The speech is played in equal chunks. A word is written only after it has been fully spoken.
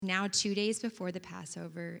now 2 days before the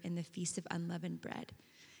Passover and the Feast of Unleavened Bread.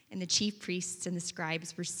 And the chief priests and the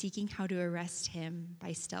scribes were seeking how to arrest him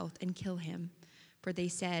by stealth and kill him. For they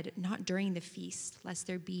said, not during the feast, lest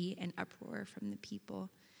there be an uproar from the people.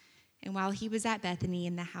 And while he was at Bethany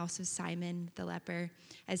in the house of Simon the leper,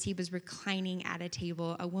 as he was reclining at a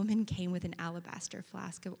table, a woman came with an alabaster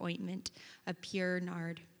flask of ointment of pure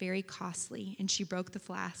nard, very costly, and she broke the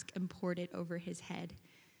flask and poured it over his head.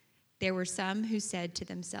 There were some who said to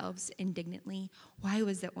themselves indignantly, why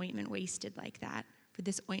was the ointment wasted like that? For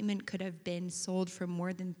this ointment could have been sold for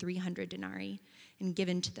more than 300 denarii and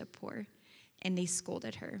given to the poor. And they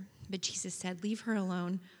scolded her. But Jesus said, leave her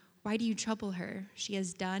alone. Why do you trouble her? She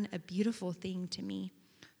has done a beautiful thing to me.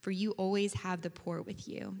 For you always have the poor with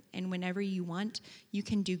you, and whenever you want, you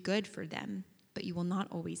can do good for them, but you will not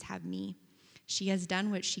always have me. She has done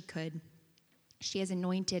what she could. She has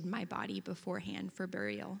anointed my body beforehand for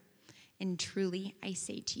burial. And truly, I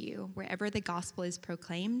say to you, wherever the gospel is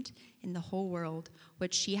proclaimed in the whole world,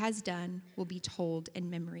 what she has done will be told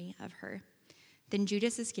in memory of her. Then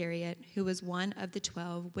Judas Iscariot, who was one of the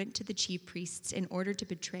 12, went to the chief priests in order to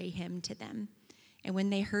betray him to them. And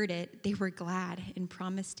when they heard it, they were glad and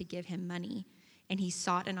promised to give him money. And he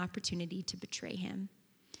sought an opportunity to betray him.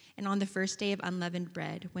 And on the first day of unleavened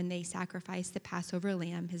bread, when they sacrificed the Passover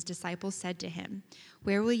lamb, his disciples said to him,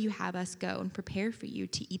 where will you have us go and prepare for you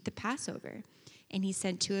to eat the Passover? And he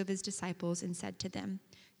sent 2 of his disciples and said to them,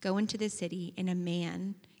 go into the city, and a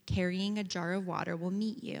man carrying a jar of water will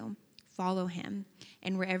meet you. Follow him,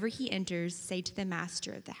 and wherever he enters, say to the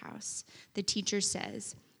master of the house, the teacher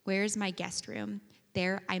says, where is my guest room?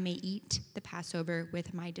 There I may eat the Passover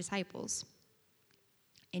with my disciples.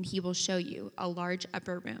 And he will show you a large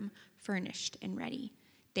upper room, furnished and ready.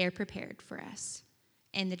 They are prepared for us.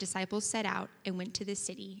 And the disciples set out and went to the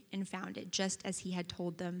city and found it just as he had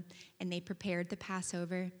told them, and they prepared the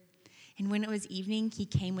Passover. And when it was evening, he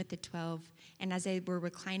came with the 12, and as they were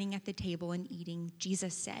reclining at the table and eating,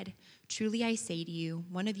 Jesus said, truly I say to you,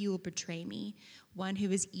 one of you will betray me, one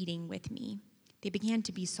who is eating with me. They began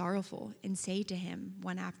to be sorrowful and say to him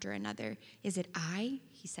one after another, is it I?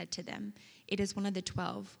 He said to them, it is one of the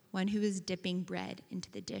 12, one who is dipping bread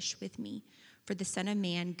into the dish with me. For the Son of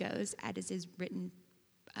Man goes as is written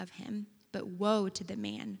of him, but woe to the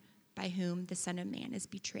man by whom the Son of Man is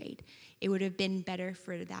betrayed. It would have been better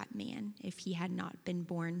for that man if he had not been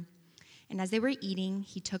born. And as they were eating,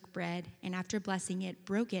 he took bread, and after blessing it,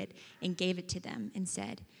 broke it and gave it to them and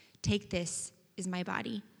said, take, this is my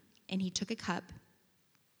body. And he took a cup,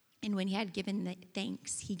 and when he had given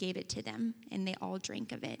thanks, he gave it to them, and they all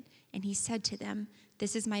drank of it. And he said to them,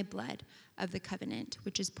 this is my blood of the covenant,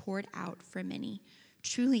 which is poured out for many.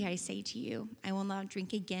 Truly I say to you, I will not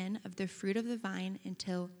drink again of the fruit of the vine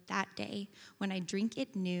until that day when I drink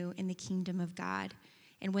it new in the kingdom of God.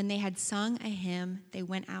 And when they had sung a hymn, they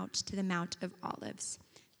went out to the Mount of Olives.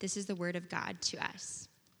 This is the word of God to us.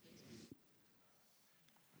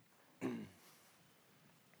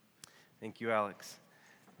 Thank you, Alex.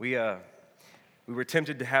 We were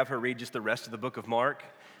tempted to have her read just the rest of the book of Mark,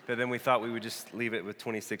 but then we thought we would just leave it with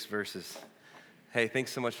 26 verses. Hey,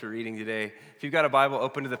 thanks so much for reading today. If you've got a Bible,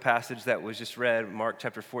 open to the passage that was just read, Mark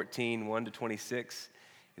chapter 14, 1 to 26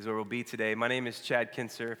 is where we'll be today. My name is Chad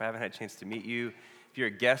Kinser. If I haven't had a chance to meet you, if you're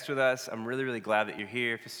a guest with us, I'm really, really glad that you're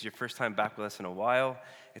here. If this is your first time back with us in a while,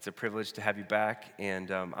 it's a privilege to have you back.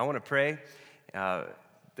 And I want to pray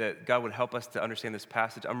that God would help us to understand this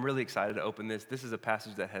passage. I'm really excited to open this. This is a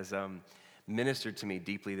passage that has ministered to me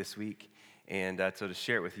deeply this week. And so to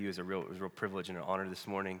share it with you is a real privilege and an honor this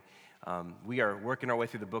morning. We are working our way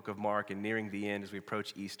through the book of Mark and nearing the end as we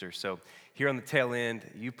approach Easter. So here on the tail end,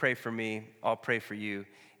 you pray for me, I'll pray for you,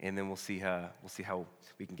 and then we'll see how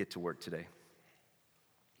we can get to work today.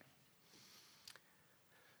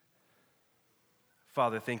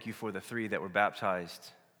 Father, thank you for the 3 that were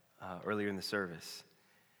baptized earlier in the service.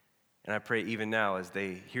 And I pray even now as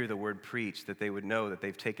they hear the word preached that they would know that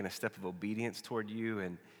they've taken a step of obedience toward you,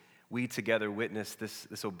 and we together witness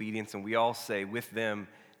this obedience, and we all say with them,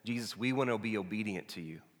 Jesus, we want to be obedient to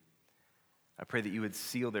you. I pray that you would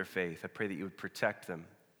seal their faith. I pray that you would protect them.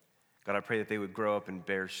 God, I pray that they would grow up and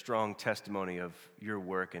bear strong testimony of your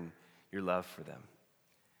work and your love for them.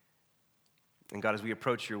 And God, as we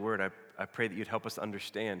approach your word, I pray that you'd help us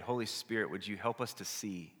understand. Holy Spirit, would you help us to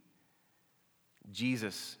see?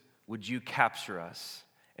 Jesus, would you capture us?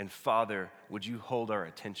 And Father, would you hold our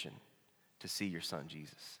attention to see your Son,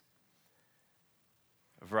 Jesus?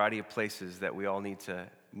 A variety of places that we all need to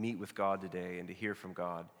meet with God today and to hear from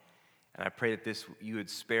God. And I pray that you would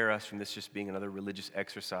spare us from this just being another religious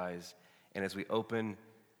exercise. And as we open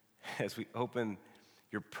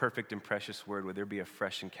your perfect and precious word, would there be a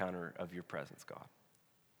fresh encounter of your presence, God?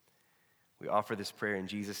 We offer this prayer in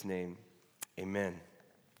Jesus' name. Amen.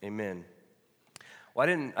 Amen. Well,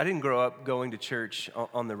 I didn't grow up going to church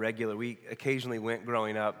on the regular. We occasionally went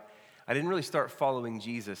growing up. I didn't really start following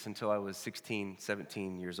Jesus until I was 16,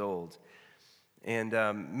 17 years old. And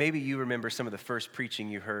maybe you remember some of the first preaching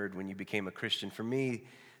you heard when you became a Christian. For me,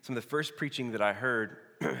 some of the first preaching that I heard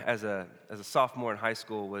as a sophomore in high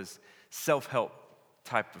school was self-help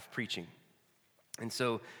type of preaching. And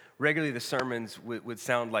so regularly the sermons would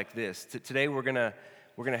sound like this. Today we're gonna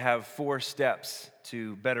have 4 steps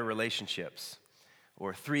to better relationships,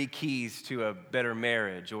 or 3 keys to a better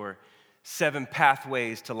marriage, or 7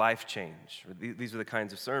 pathways to life change. These are the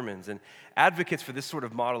kinds of sermons. And advocates for this sort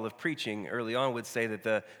of model of preaching early on would say that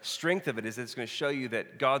the strength of it is that it's going to show you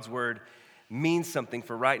that God's word means something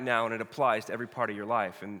for right now, and it applies to every part of your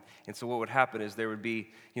life. And so what would happen is there would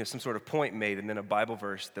be some sort of point made, and then a Bible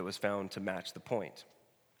verse that was found to match the point.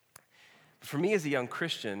 But for me as a young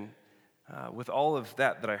Christian, with all of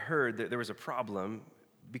that I heard, there was a problem,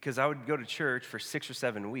 because I would go to church for 6 or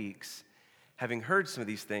 7 weeks, having heard some of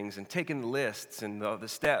these things and taken the lists and the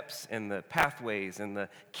steps and the pathways and the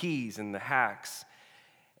keys and the hacks.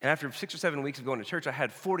 And after 6 or 7 weeks of going to church, I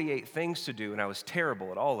had 48 things to do, and I was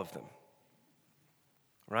terrible at all of them.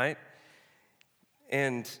 Right?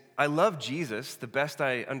 And I loved Jesus, the best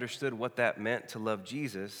I understood what that meant to love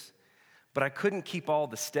Jesus, but I couldn't keep all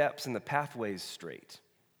the steps and the pathways straight.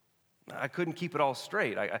 I couldn't keep it all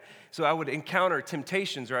straight. So I would encounter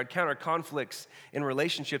temptations, or I'd encounter conflicts in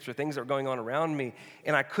relationships or things that were going on around me,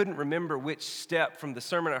 and I couldn't remember which step from the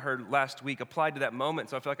sermon I heard last week applied to that moment.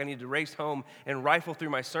 So I felt like I needed to race home and rifle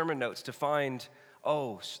through my sermon notes to find,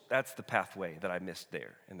 oh, that's the pathway that I missed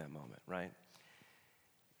there in that moment, right?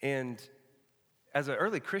 And as an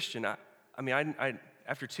early Christian, I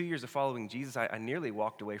after 2 years of following Jesus, I nearly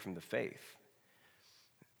walked away from the faith,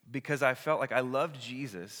 because I felt like I loved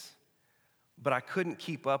Jesus, but I couldn't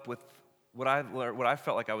keep up with what I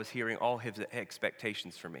felt like I was hearing all his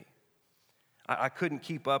expectations for me. I couldn't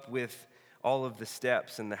keep up with all of the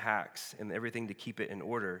steps and the hacks and everything to keep it in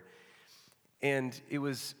order. And it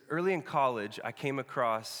was early in college, I came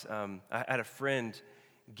across, I had a friend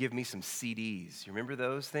give me some CDs. You remember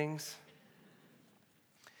those things?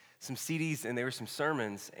 Some CDs, and there were some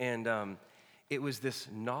sermons, and it was this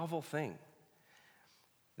novel thing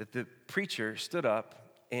that the preacher stood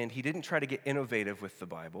up, and he didn't try to get innovative with the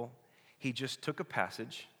Bible. He just took a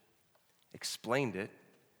passage, explained it,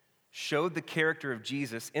 showed the character of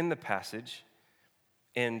Jesus in the passage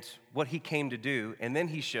and what he came to do, and then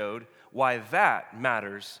he showed why that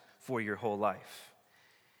matters for your whole life.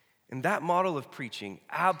 And that model of preaching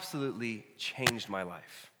absolutely changed my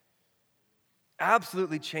life.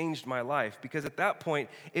 Absolutely changed my life, because at that point,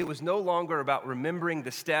 it was no longer about remembering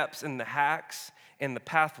the steps and the hacks and the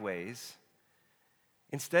pathways.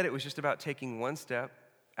 Instead, it was just about taking one step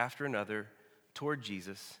after another toward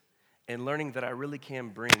Jesus and learning that I really can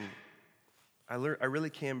bring.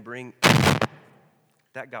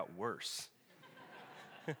 That got worse.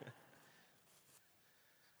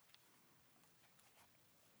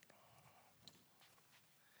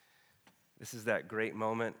 This is that great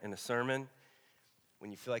moment in a sermon when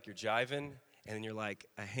you feel like you're jiving, and then you're like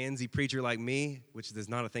a handsy preacher like me, which is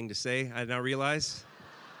not a thing to say, I did not realize.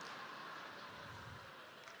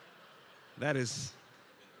 This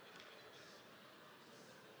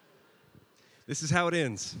is how it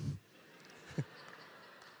ends.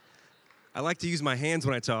 I like to use my hands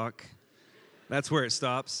when I talk. That's where it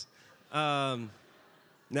stops. Now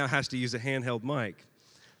has to use a handheld mic.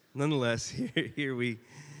 Nonetheless, here we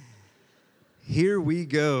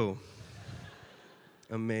go.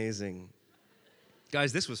 Amazing.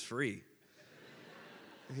 Guys, this was free.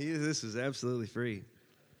 This is absolutely free.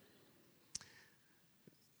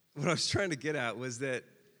 What I was trying to get at was that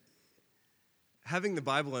having the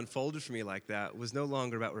Bible unfolded for me like that was no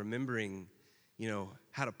longer about remembering,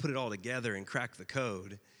 how to put it all together and crack the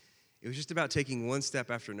code. It was just about taking one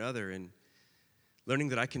step after another and learning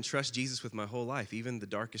that I can trust Jesus with my whole life, even the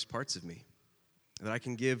darkest parts of me. That I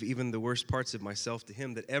can give even the worst parts of myself to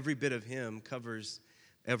him, that every bit of him covers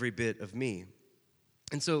every bit of me.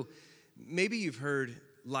 And so maybe you've heard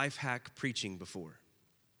life hack preaching before.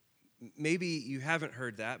 Maybe you haven't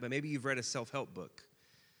heard that, but maybe you've read a self-help book.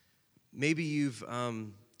 Maybe you've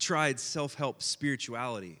tried self-help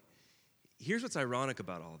spirituality. Here's what's ironic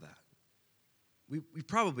about all of that. We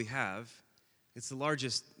probably have. It's the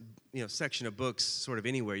largest section of books sort of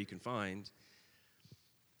anywhere you can find.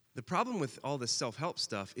 The problem with all this self-help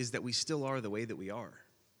stuff is that we still are the way that we are.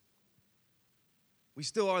 We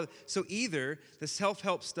still are. So either the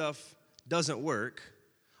self-help stuff doesn't work,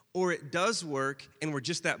 or it does work and we're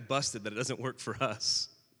just that busted that it doesn't work for us,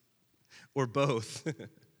 or both,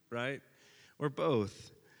 right? Or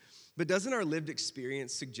both. But doesn't our lived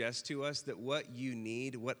experience suggest to us that what you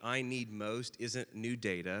need, what I need most, isn't new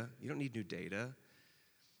data? You don't need new data.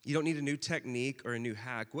 You don't need a new technique or a new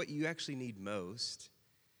hack. What you actually need most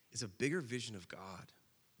is a bigger vision of God.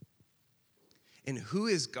 And who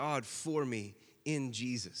is God for me in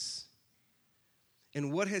Jesus?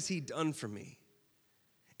 And what has he done for me?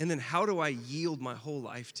 And then how do I yield my whole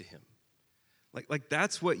life to him? Like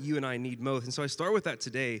that's what you and I need most. And so I start with that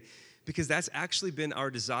today because that's actually been our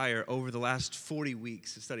desire over the last 40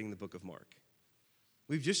 weeks of studying the book of Mark.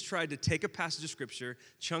 We've just tried to take a passage of Scripture,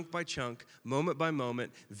 chunk by chunk, moment by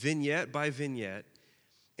moment, vignette by vignette,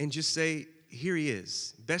 and just say, here he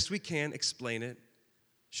is. Best we can, explain it,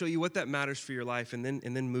 show you what that matters for your life, and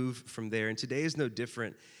then move from there. And today is no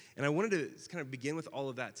different. And I wanted to kind of begin with all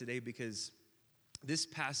of that today because this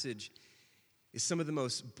passage is some of the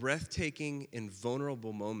most breathtaking and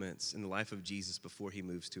vulnerable moments in the life of Jesus before he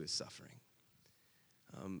moves to his suffering.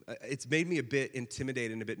 It's made me a bit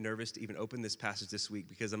intimidated and a bit nervous to even open this passage this week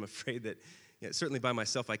because I'm afraid that, certainly by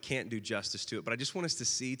myself, I can't do justice to it. But I just want us to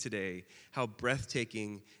see today how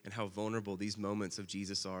breathtaking and how vulnerable these moments of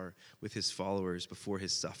Jesus are with his followers before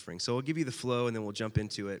his suffering. So I'll give you the flow and then we'll jump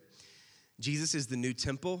into it. Jesus is the new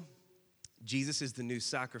temple. Jesus is the new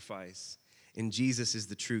sacrifice. And Jesus is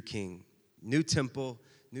the true king. New temple,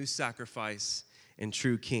 new sacrifice, and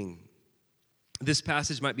true king. This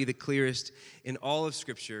passage might be the clearest in all of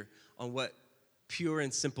Scripture on what pure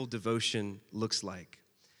and simple devotion looks like.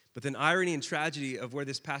 But then irony and tragedy of where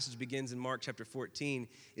this passage begins in Mark chapter 14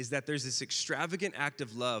 is that there's this extravagant act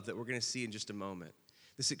of love that we're going to see in just a moment.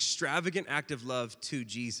 This extravagant act of love to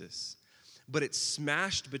Jesus. But it's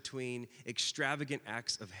smashed between extravagant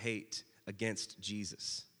acts of hate against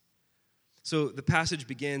Jesus. So the passage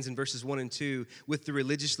begins in verses 1 and 2 with the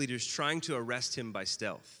religious leaders trying to arrest him by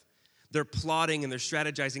stealth. They're plotting and they're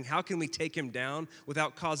strategizing. How can we take him down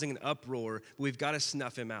without causing an uproar? We've got to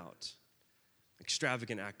snuff him out.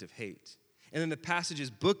 Extravagant act of hate. And then the passage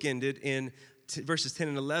is bookended in verses 10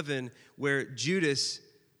 and 11 where Judas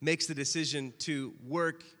makes the decision to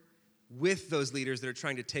work with those leaders that are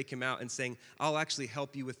trying to take him out and saying, I'll actually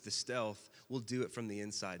help you with the stealth. We'll do it from the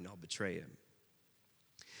inside and I'll betray him.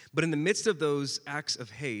 But in the midst of those acts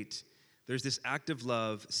of hate, there's this act of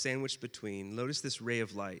love sandwiched between. Notice this ray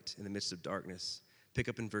of light in the midst of darkness. Pick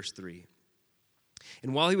up in verse 3.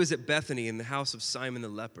 And while he was at Bethany in the house of Simon the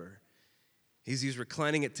leper, as he was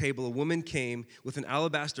reclining at table, a woman came with an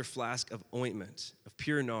alabaster flask of ointment, of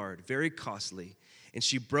pure nard, very costly, and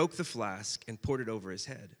she broke the flask and poured it over his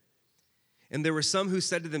head. And there were some who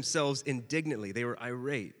said to themselves indignantly, they were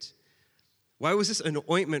irate, why was this an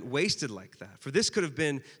ointment wasted like that? For this could have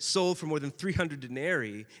been sold for more than 300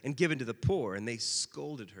 denarii and given to the poor. And they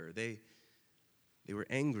scolded her. They were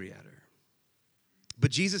angry at her.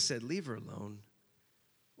 But Jesus said, leave her alone.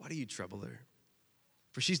 Why do you trouble her?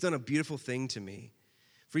 For she's done a beautiful thing to me.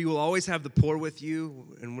 For you will always have the poor with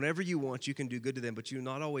you, and whenever you want, you can do good to them, but you will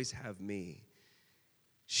not always have me.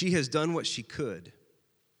 She has done what she could,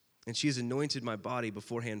 and she has anointed my body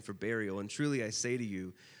beforehand for burial. And truly I say to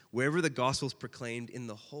you, wherever the gospel is proclaimed in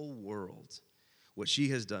the whole world, what she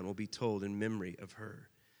has done will be told in memory of her.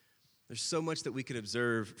 There's so much that we could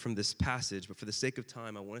observe from this passage, but for the sake of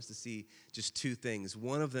time, I want us to see just two things.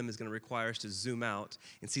 One of them is going to require us to zoom out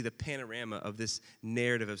and see the panorama of this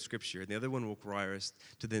narrative of Scripture. And the other one will require us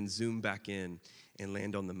to then zoom back in and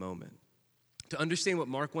land on the moment. To understand what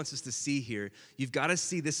Mark wants us to see here, you've got to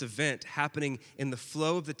see this event happening in the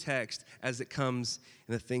flow of the text as it comes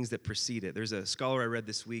and the things that precede it. There's a scholar I read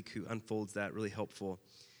this week who unfolds that, really helpful.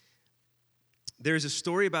 There's a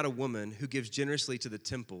story about a woman who gives generously to the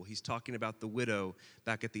temple. He's talking about the widow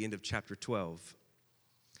back at the end of chapter 12.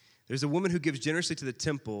 There's a woman who gives generously to the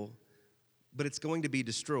temple, but it's going to be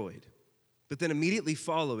destroyed. But then immediately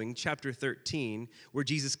following, chapter 13, where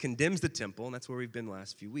Jesus condemns the temple, and that's where we've been the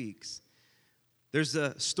last few weeks, there's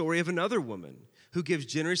a story of another woman who gives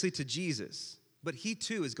generously to Jesus, but he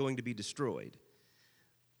too is going to be destroyed.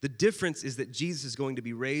 The difference is that Jesus is going to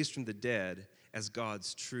be raised from the dead as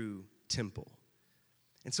God's true temple.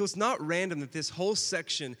 And so it's not random that this whole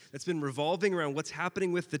section that's been revolving around what's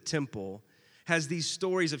happening with the temple has these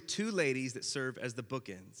stories of two ladies that serve as the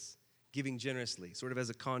bookends, giving generously, sort of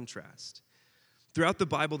as a contrast. Throughout the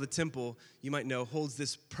Bible, the temple, you might know, holds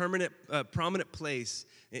this prominent place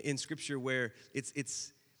in Scripture where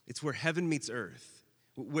it's where heaven meets earth,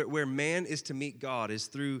 where man is to meet God is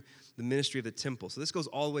through the ministry of the temple. So this goes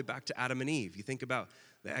all the way back to Adam and Eve. You think about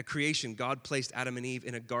at creation, God placed Adam and Eve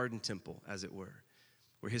in a garden temple, as it were.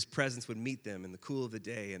 where his presence would meet them in the cool of the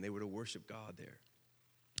day, and they were to worship God there.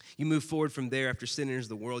 You move forward from there after sin enters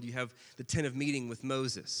the world. You have the tent of meeting with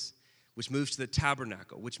Moses, which moves to the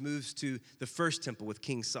tabernacle, which moves to the first temple with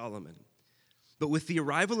King Solomon. But with the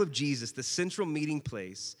arrival of Jesus, the central meeting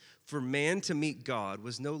place for man to meet God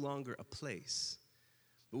was no longer a place.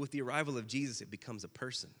 But with the arrival of Jesus, it becomes a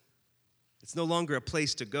person. It's no longer a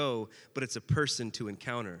place to go, but it's a person to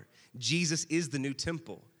encounter. Jesus is the new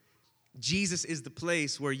temple. Jesus is the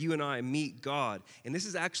place where you and I meet God. And this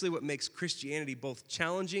is actually what makes Christianity both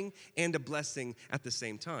challenging and a blessing at the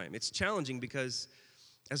same time. It's challenging because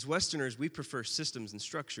as Westerners, we prefer systems and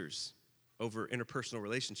structures over interpersonal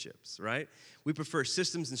relationships, right? We prefer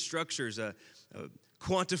systems and structures, a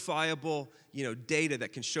quantifiable, data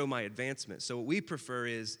that can show my advancement. So what we prefer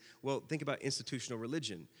is, think about institutional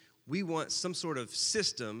religion. We want some sort of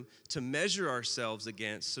system to measure ourselves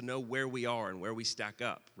against to know where we are and where we stack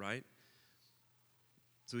up, right?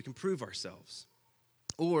 So we can prove ourselves.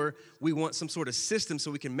 Or we want some sort of system so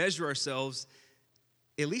we can measure ourselves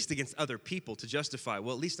at least against other people to justify, at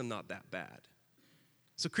least I'm not that bad.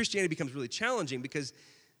 So Christianity becomes really challenging because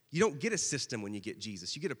you don't get a system when you get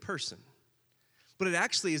Jesus. You get a person. But it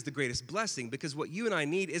actually is the greatest blessing because what you and I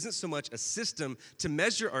need isn't so much a system to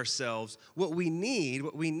measure ourselves. What we need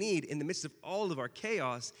in the midst of all of our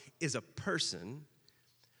chaos is a person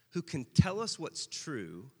who can tell us what's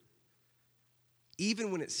true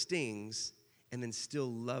even when it stings and then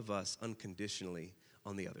still love us unconditionally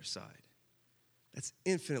on the other side. That's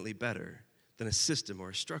infinitely better than a system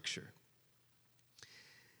or a structure.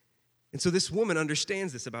 And so this woman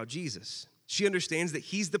understands this about Jesus. She understands that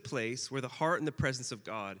he's the place where the heart and the presence of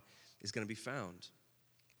God is going to be found.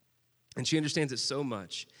 And she understands it so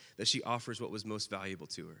much that she offers what was most valuable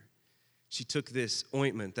to her. She took this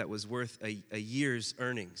ointment that was worth a year's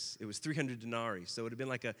earnings. It was 300 denarii, so it would have been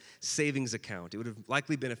like a savings account. It would have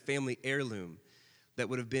likely been a family heirloom that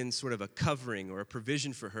would have been sort of a covering or a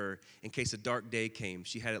provision for her in case a dark day came.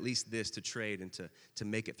 She had at least this to trade and to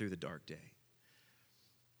make it through the dark day.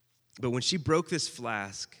 But when she broke this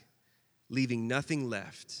flask, leaving nothing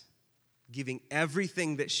left, giving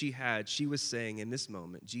everything that she had, she was saying in this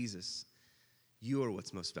moment, Jesus, you are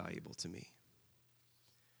what's most valuable to me.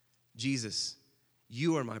 Jesus,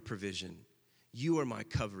 you are my provision. You are my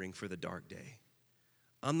covering for the dark day.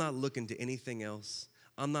 I'm not looking to anything else.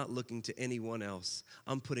 I'm not looking to anyone else.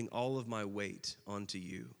 I'm putting all of my weight onto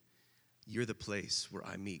you. You're the place where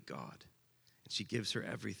I meet God. And she gives her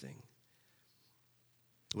everything.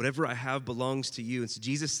 Whatever I have belongs to you. And so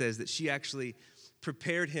Jesus says that she actually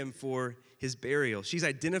prepared him for his burial. She's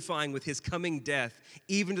identifying with his coming death,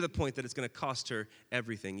 even to the point that it's going to cost her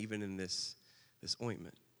everything, even in this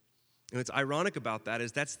ointment. And what's ironic about that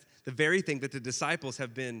is that's the very thing that the disciples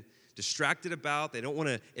have been distracted about. They don't want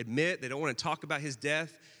to admit. They don't want to talk about his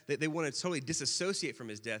death. They want to totally disassociate from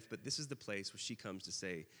his death. But this is the place where she comes to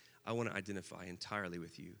say, I want to identify entirely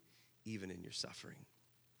with you, even in your suffering.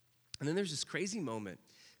 And then there's this crazy moment,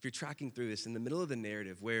 if you're tracking through this, in the middle of the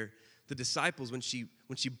narrative where the disciples, when she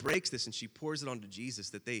breaks this and she pours it onto Jesus,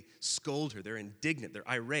 that they scold her. They're indignant. They're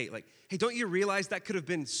irate. Like, hey, don't you realize that could have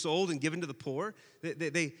been sold and given to the poor?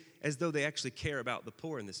 They as though they actually care about the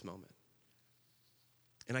poor in this moment.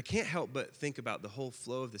 And I can't help but think about the whole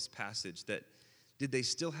flow of this passage, that did they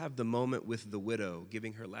still have the moment with the widow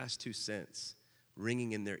giving her last 2 cents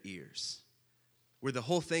ringing in their ears? Where the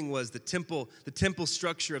whole thing was the temple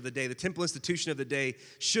structure of the day, the temple institution of the day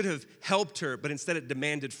should have helped her, but instead it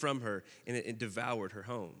demanded from her and it devoured her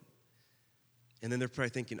home. And then they're probably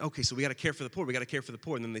thinking, okay, so we got to care for the poor, we got to care for the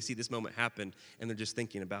poor. And then they see this moment happen and they're just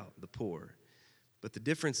thinking about the poor. But the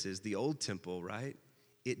difference is the old temple, right?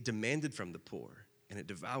 It demanded from the poor and it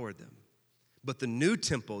devoured them. But the new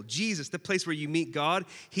temple, Jesus, the place where you meet God,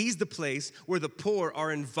 he's the place where the poor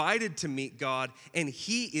are invited to meet God and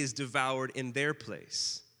he is devoured in their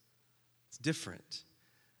place. It's different.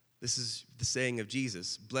 This is the saying of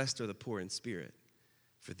Jesus, blessed are the poor in spirit,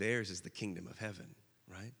 for theirs is the kingdom of heaven,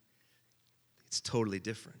 right? It's totally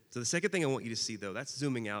different. So the second thing I want you to see, though, that's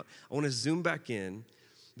zooming out. I want to zoom back in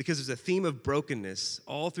because there's a theme of brokenness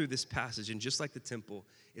all through this passage, and just like the temple,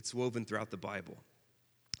 it's woven throughout the Bible.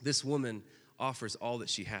 This woman offers all that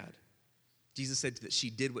she had. Jesus said that she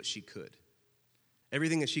did what she could.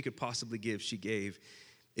 Everything that she could possibly give, she gave.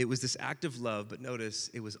 It was this act of love, but notice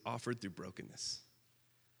it was offered through brokenness.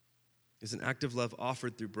 It's an act of love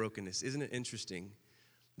offered through brokenness. Isn't it interesting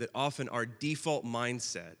that often our default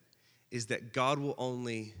mindset is that God will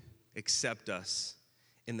only accept us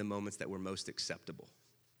in the moments that we're most acceptable?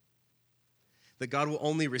 That God will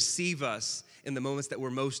only receive us in the moments that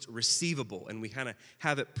we're most receivable, and we kind of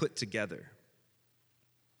have it put together.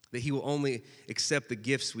 that he will only accept the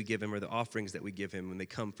gifts we give him or the offerings that we give him when they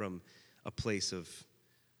come from a place of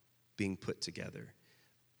being put together.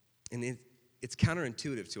 And it's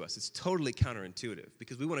counterintuitive to us. It's totally counterintuitive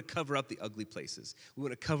because we want to cover up the ugly places. We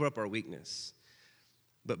want to cover up our weakness.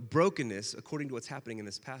 But brokenness, according to what's happening in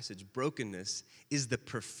this passage, brokenness is the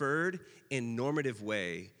preferred and normative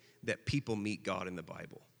way that people meet God in the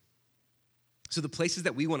Bible. So the places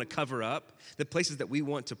that we want to cover up, the places that we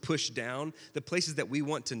want to push down, the places that we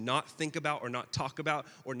want to not think about or not talk about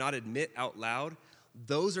or not admit out loud,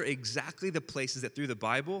 those are exactly the places that through the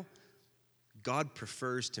Bible, God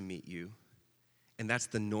prefers to meet you. And that's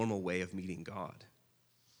the normal way of meeting God.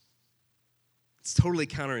 It's totally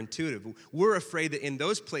counterintuitive. We're afraid that in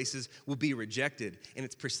those places we'll be rejected. And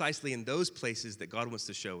it's precisely in those places that God wants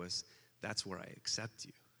to show us, that's where I accept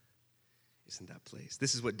you. Isn't that place?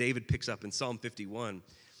 This is what David picks up in Psalm 51.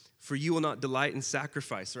 For you will not delight in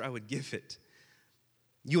sacrifice, or I would give it.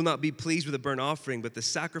 You will not be pleased with a burnt offering, but the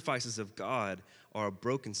sacrifices of God are a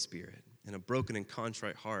broken spirit and a broken and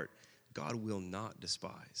contrite heart God will not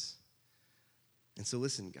despise. And so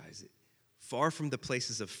listen, guys, far from the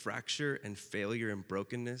places of fracture and failure and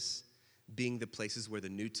brokenness being the places where the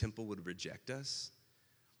new temple would reject us,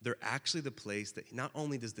 they're actually the place that not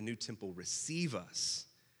only does the new temple receive us,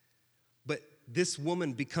 but this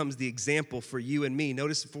woman becomes the example for you and me.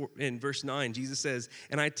 Notice in verse 9, Jesus says,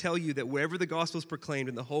 and I tell you that wherever the gospel is proclaimed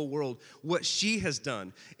in the whole world, what she has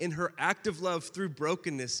done in her act of love through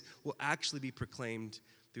brokenness will actually be proclaimed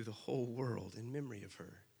through the whole world in memory of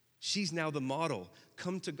her. She's now the model.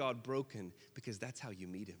 Come to God broken because that's how you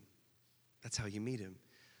meet him. That's how you meet him.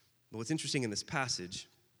 But what's interesting in this passage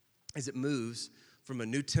is it moves from a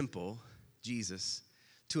new temple, Jesus,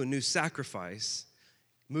 to a new sacrifice,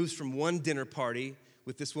 moves from one dinner party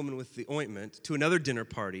with this woman with the ointment to another dinner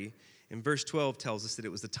party. And verse 12 tells us that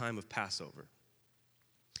it was the time of Passover.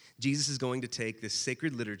 Jesus is going to take this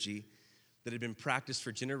sacred liturgy that had been practiced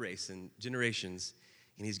for generations,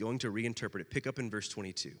 and he's going to reinterpret it. Pick up in verse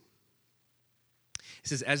 22. It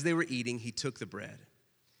says, as they were eating, he took the bread.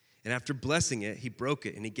 And after blessing it, he broke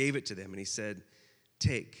it, and he gave it to them. And he said,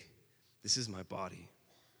 take, this is my body.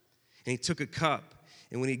 And he took a cup,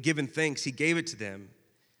 and when he'd given thanks, he gave it to them.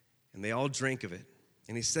 And they all drank of it.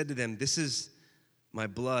 And he said to them, this is my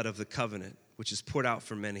blood of the covenant, which is poured out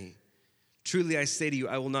for many. Truly I say to you,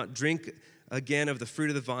 I will not drink again of the fruit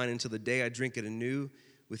of the vine until the day I drink it anew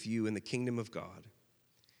with you in the kingdom of God.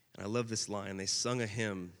 And I love this line. They sung a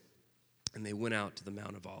hymn, and they went out to the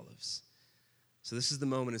Mount of Olives. So this is the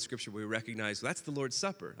moment in Scripture where we recognize that's the Lord's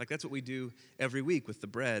Supper. Like that's what we do every week with the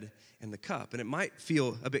bread and the cup. And it might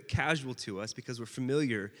feel a bit casual to us because we're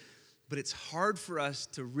familiar, but it's hard for us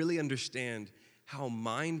to really understand how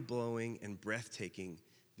mind-blowing and breathtaking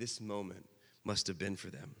this moment must have been for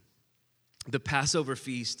them. The Passover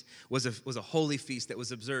feast was a holy feast that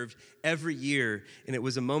was observed every year, and it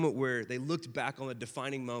was a moment where they looked back on a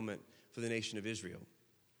defining moment for the nation of Israel,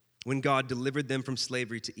 when God delivered them from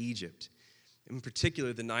slavery to Egypt, in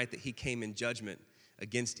particular the night that he came in judgment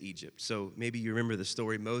against Egypt. So maybe you remember the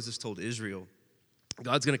story Moses told Israel,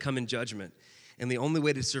 God's going to come in judgment. And the only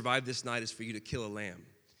way to survive this night is for you to kill a lamb.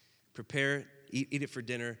 Prepare, eat it for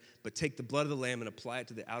dinner, but take the blood of the lamb and apply it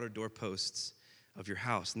to the outer doorposts of your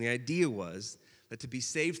house. And the idea was that to be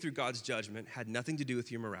saved through God's judgment had nothing to do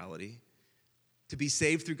with your morality. To be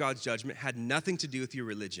saved through God's judgment had nothing to do with your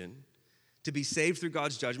religion. To be saved through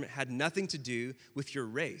God's judgment had nothing to do with your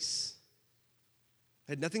race.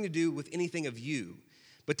 Had nothing to do with anything of you.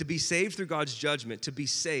 But to be saved through God's judgment, to be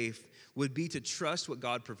safe, would be to trust what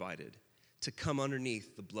God provided, to come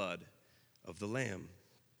underneath the blood of the Lamb.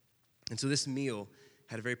 And so this meal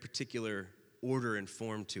had a very particular order and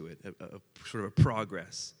form to it, a sort of a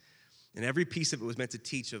progress. And every piece of it was meant to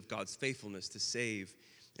teach of God's faithfulness to save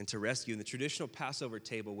and to rescue. And the traditional Passover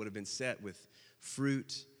table would have been set with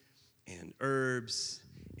fruit and herbs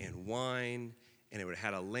and wine, and it would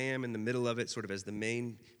have had a lamb in the middle of it, sort of as the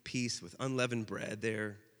main piece with unleavened bread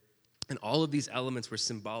there. And all of these elements were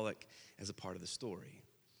symbolic as a part of the story.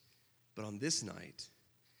 But on this night,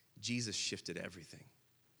 Jesus shifted everything.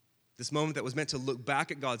 This moment that was meant to look back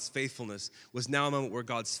at God's faithfulness was now a moment where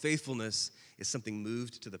God's faithfulness is something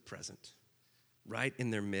moved to the present, right in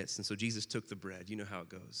their midst. And so Jesus took the bread. You know how it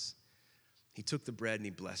goes. He took the bread and he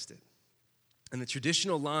blessed it. And the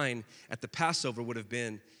traditional line at the Passover would have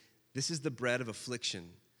been, this is the bread of affliction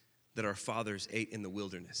that our fathers ate in the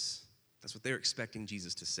wilderness. That's what they're expecting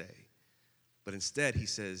Jesus to say. But instead, he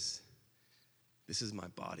says, this is my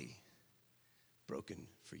body broken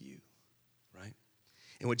for you, right?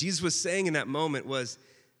 And what Jesus was saying in that moment was,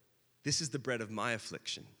 this is the bread of my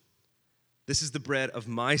affliction. This is the bread of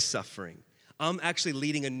my suffering. I'm actually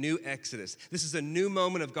leading a new exodus. This is a new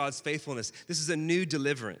moment of God's faithfulness. This is a new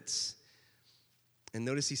deliverance. And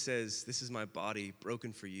notice he says, this is my body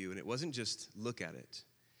broken for you. And it wasn't just look at it.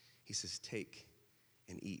 He says, take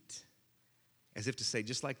and eat. As if to say,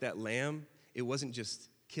 just like that lamb, it wasn't just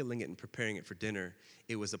killing it and preparing it for dinner.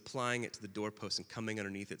 It was applying it to the doorpost and coming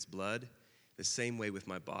underneath its blood. The same way with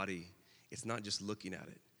my body, it's not just looking at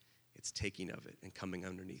it. It's taking of it and coming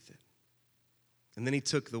underneath it. And then he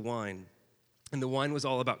took the wine. And the wine was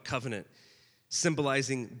all about covenant,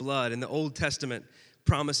 symbolizing blood. In the Old Testament,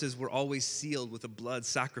 promises were always sealed with a blood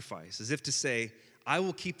sacrifice, as if to say, I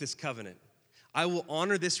will keep this covenant. I will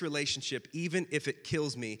honor this relationship even if it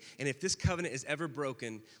kills me. And if this covenant is ever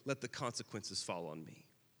broken, let the consequences fall on me.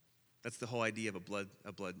 That's the whole idea of a blood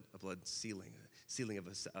sealing of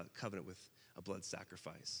a covenant with a blood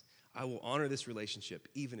sacrifice. I will honor this relationship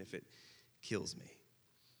even if it kills me.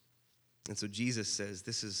 And so Jesus says,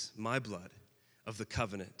 this is my blood of the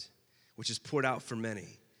covenant, which is poured out for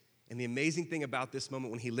many. And the amazing thing about this moment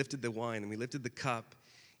when he lifted the wine and we lifted the cup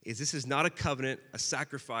is this is not a covenant, a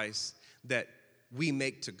sacrifice that we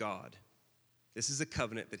make to God. This is a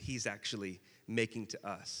covenant that he's actually making to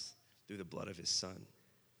us through the blood of his son.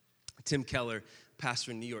 Tim Keller,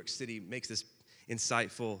 pastor in New York City, makes this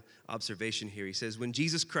insightful observation here. He says, when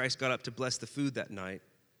Jesus Christ got up to bless the food that night,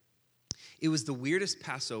 it was the weirdest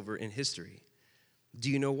Passover in history. Do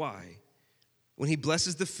you know why? When he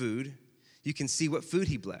blesses the food, you can see what food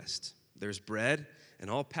he blessed. There's bread, and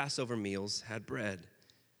all Passover meals had bread.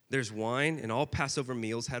 There's wine, and all Passover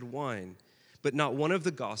meals had wine. But not one of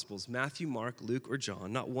the Gospels, Matthew, Mark, Luke, or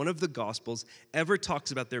John, not one of the Gospels ever talks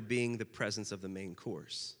about there being the presence of the main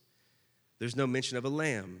course. There's no mention of a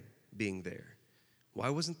lamb being there. Why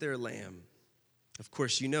wasn't there a lamb? Of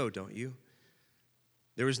course you know, don't you?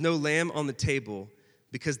 There was no lamb on the table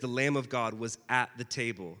because the Lamb of God was at the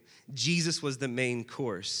table. Jesus was the main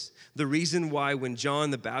course. The reason why when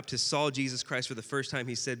John the Baptist saw Jesus Christ for the first time,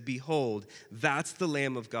 he said, behold, that's the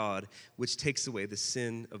Lamb of God, which takes away the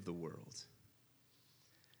sin of the world.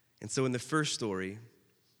 And so in the first story,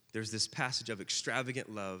 there's this passage of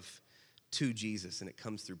extravagant love to Jesus, and it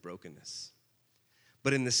comes through brokenness.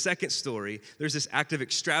 But in the second story, there's this act of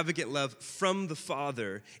extravagant love from the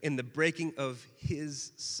Father in the breaking of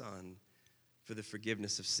his Son for the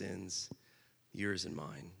forgiveness of sins, yours and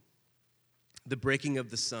mine. The breaking of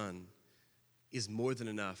the Son is more than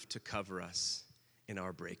enough to cover us in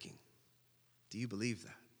our breaking. Do you believe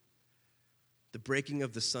that? The breaking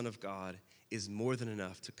of the Son of God is more than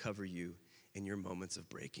enough to cover you in your moments of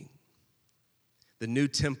breaking. The new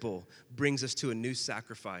temple brings us to a new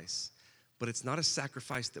sacrifice, but it's not a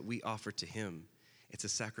sacrifice that we offer to him. It's a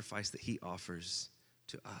sacrifice that he offers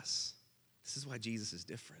to us. This is why Jesus is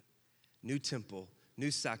different. New temple,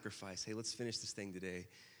 new sacrifice. Hey, let's finish this thing today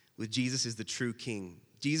with Jesus is the true king.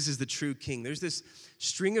 Jesus is the true king. There's this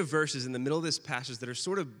string of verses in the middle of this passage that are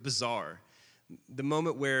sort of bizarre. The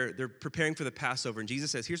moment where they're preparing for the Passover, and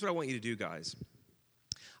Jesus says, here's what I want you to do, guys.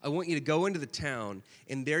 I want you to go into the town,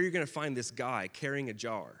 and there you're going to find this guy carrying a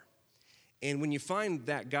jar. And when you find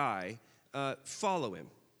that guy, follow him.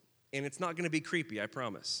 And it's not going to be creepy, I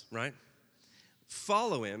promise, right?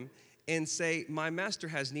 Follow him and say, my master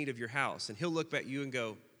has need of your house. And he'll look at you and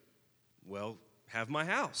go, well, have my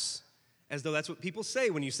house. As though that's what people say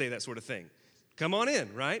when you say that sort of thing. Come on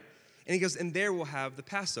in, right? And he goes, and there we'll have the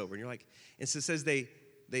Passover. And you're like, and so it says they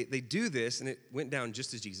do this, and it went down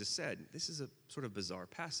just as Jesus said. This is a sort of bizarre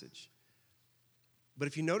passage. But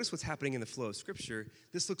if you notice what's happening in the flow of Scripture,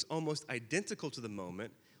 this looks almost identical to the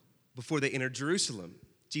moment before they entered Jerusalem.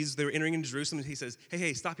 They were entering into Jerusalem, and he says,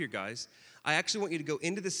 hey, stop here, guys. I actually want you to go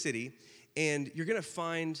into the city, and you're going to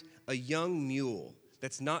find a young mule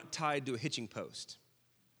that's not tied to a hitching post.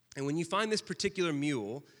 And when you find this particular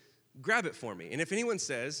mule, grab it for me. And if anyone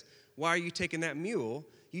says, why are you taking that mule?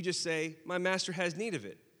 You just say, my master has need of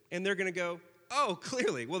it. And they're going to go, oh,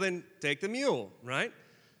 clearly. Well, then take the mule, right?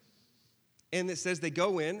 And it says they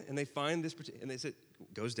go in and they find this, and they said,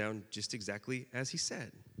 it goes down just exactly as he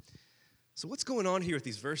said. So what's going on here with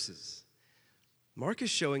these verses? Mark is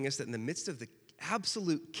showing us that in the midst of the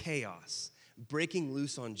absolute chaos breaking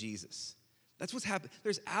loose on Jesus, that's what's happening.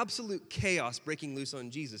 There's absolute chaos breaking loose on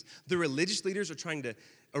Jesus. The religious leaders are trying to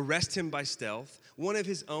arrest him by stealth. One of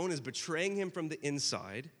his own is betraying him from the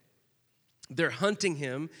inside. They're hunting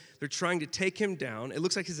him. They're trying to take him down. It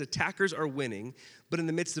looks like his attackers are winning. But in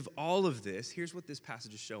the midst of all of this, here's what this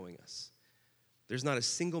passage is showing us. There's not a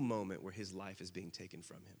single moment where his life is being taken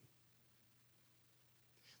from him.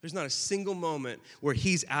 There's not a single moment where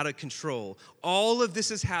he's out of control. All of this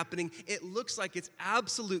is happening. It looks like it's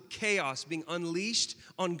absolute chaos being unleashed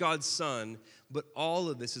on God's Son, but all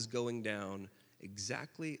of this is going down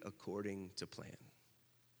exactly according to plan.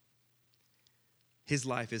 His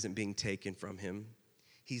life isn't being taken from him.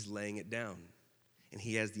 He's laying it down, and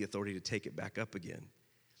he has the authority to take it back up again.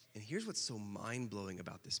 And here's what's so mind-blowing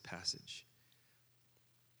about this passage.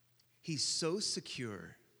 He's so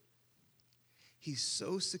secure. He's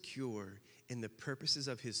so secure in the purposes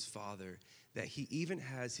of his Father that he even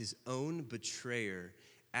has his own betrayer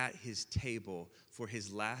at his table for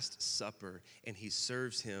his last supper, and he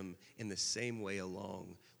serves him in the same way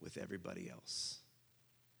along with everybody else.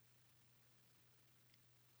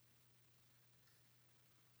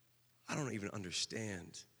 I don't even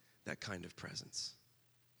understand that kind of presence.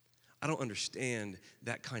 I don't understand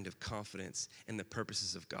that kind of confidence in the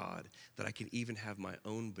purposes of God, that I can even have my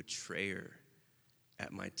own betrayer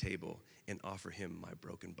at my table and offer him my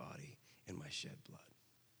broken body and my shed blood.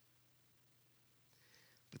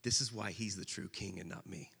 But this is why he's the true king and not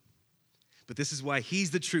me. But this is why he's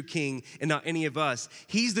the true king and not any of us.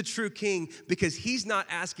 He's the true king because he's not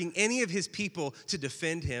asking any of his people to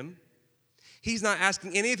defend him. He's not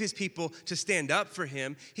asking any of his people to stand up for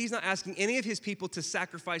him. He's not asking any of his people to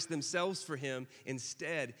sacrifice themselves for him.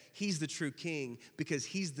 Instead, he's the true king because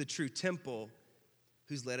he's the true temple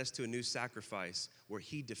who's led us to a new sacrifice where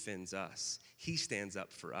he defends us. He stands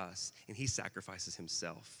up for us, and he sacrifices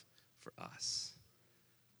himself for us.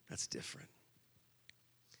 That's different.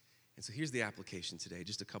 And so here's the application today,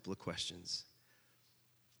 just a couple of questions.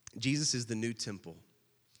 Jesus is the new temple.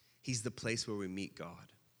 He's the place where we meet God.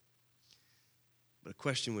 But a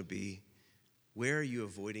question would be, where are you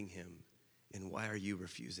avoiding him, and why are you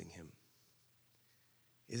refusing him?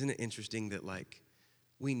 Isn't it interesting that,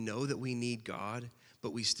 we know that we need God,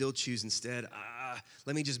 but we still choose instead,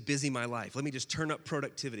 let me just busy my life. Let me just turn up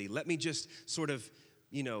productivity. Let me just sort of,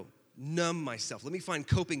 numb myself. Let me find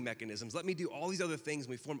coping mechanisms. Let me do all these other things.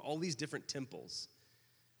 We form all these different temples.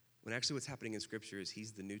 When actually what's happening in Scripture is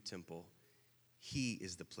he's the new temple. He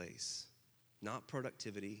is the place. Not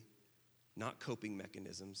productivity, not coping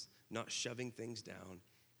mechanisms, not shoving things down.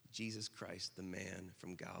 Jesus Christ, the man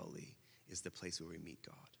from Galilee, is the place where we meet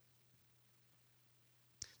God.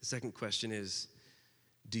 The second question is,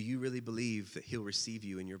 do you really believe that he'll receive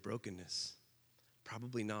you in your brokenness?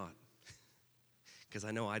 Probably not, because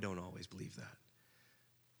I know I don't always believe that.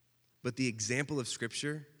 But the example of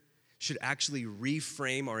Scripture should actually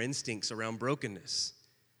reframe our instincts around brokenness.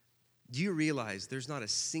 Do you realize there's not a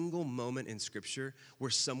single moment in Scripture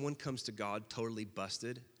where someone comes to God totally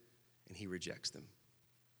busted and he rejects them?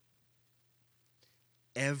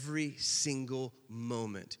 Every single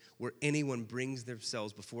moment where anyone brings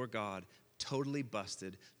themselves before God totally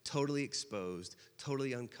busted, totally exposed,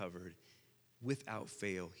 totally uncovered, without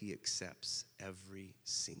fail, he accepts every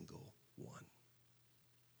single one.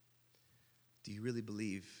 Do you really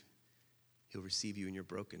believe he'll receive you in your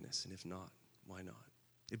brokenness? And if not, why not?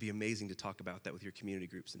 It'd be amazing to talk about that with your community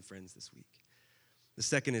groups and friends this week. The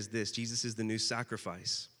second is this: Jesus is the new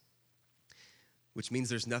sacrifice, which means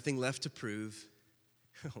there's nothing left to prove.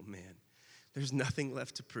 Oh man, there's nothing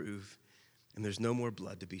left to prove, and there's no more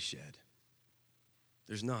blood to be shed.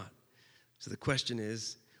 There's not. So the question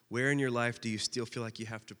is, where in your life do you still feel like you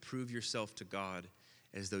have to prove yourself to God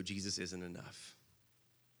as though Jesus isn't enough?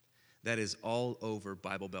 That is all over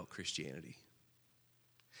Bible Belt Christianity.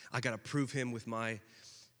 I got to prove him with my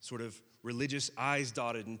sort of religious I's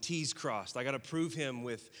dotted and T's crossed. I got to prove him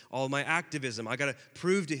with all my activism. I got to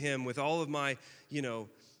prove to him with all of my,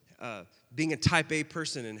 being a type A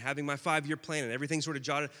person and having my 5-year plan and everything sort of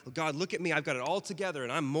jotted. God, look at me. I've got it all together,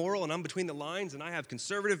 and I'm moral, and I'm between the lines, and I have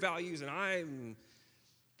conservative values, and I'm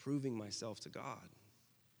proving myself to God.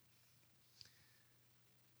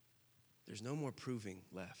 There's no more proving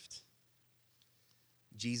left.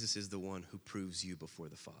 Jesus is the one who proves you before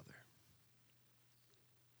the Father.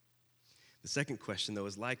 The second question, though,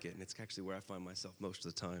 is like it, and it's actually where I find myself most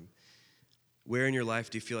of the time. Where in your life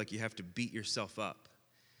do you feel like you have to beat yourself up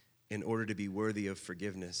in order to be worthy of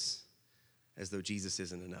forgiveness, as though Jesus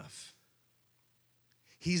isn't enough?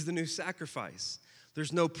 He's the new sacrifice.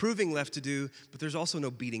 There's no proving left to do, but there's also no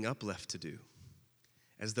beating up left to do,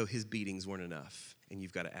 as though his beatings weren't enough, and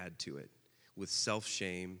you've got to add to it with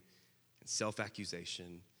self-shame and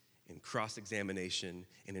self-accusation and cross-examination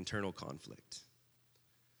and internal conflict.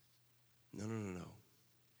 No.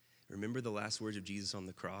 Remember the last words of Jesus on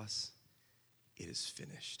the cross? It is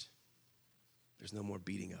finished. There's no more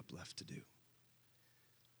beating up left to do.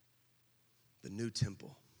 The new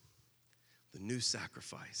temple, the new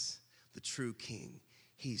sacrifice, the true king,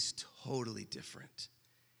 he's totally different.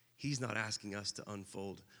 He's not asking us to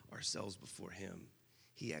unfold ourselves before him.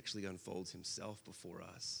 He actually unfolds himself before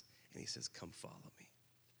us, and he says, come follow me.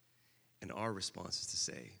 And our response is to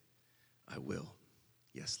say, I will.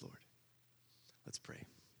 Yes, Lord. Let's pray.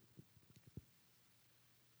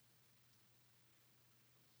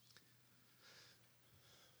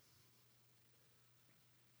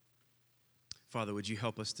 Father, would you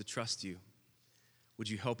help us to trust you? Would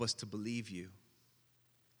you help us to believe you?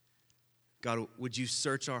 God, would you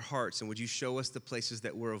search our hearts and would you show us the places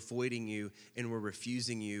that we're avoiding you and we're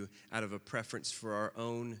refusing you out of a preference for our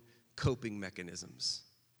own coping mechanisms?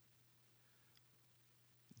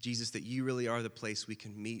 Jesus, that you really are the place we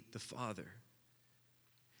can meet the Father.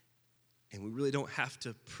 And we really don't have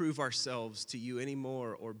to prove ourselves to you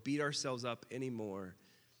anymore or beat ourselves up anymore.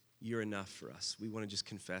 You're enough for us. We want to just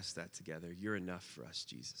confess that together. You're enough for us,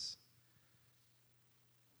 Jesus.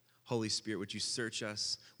 Holy Spirit, would you search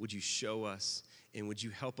us? Would you show us? And would you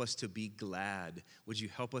help us to be glad? Would you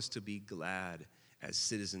help us to be glad as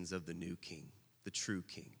citizens of the new King, the true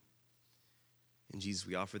King? And Jesus,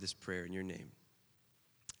 we offer this prayer in your name.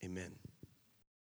 Amen.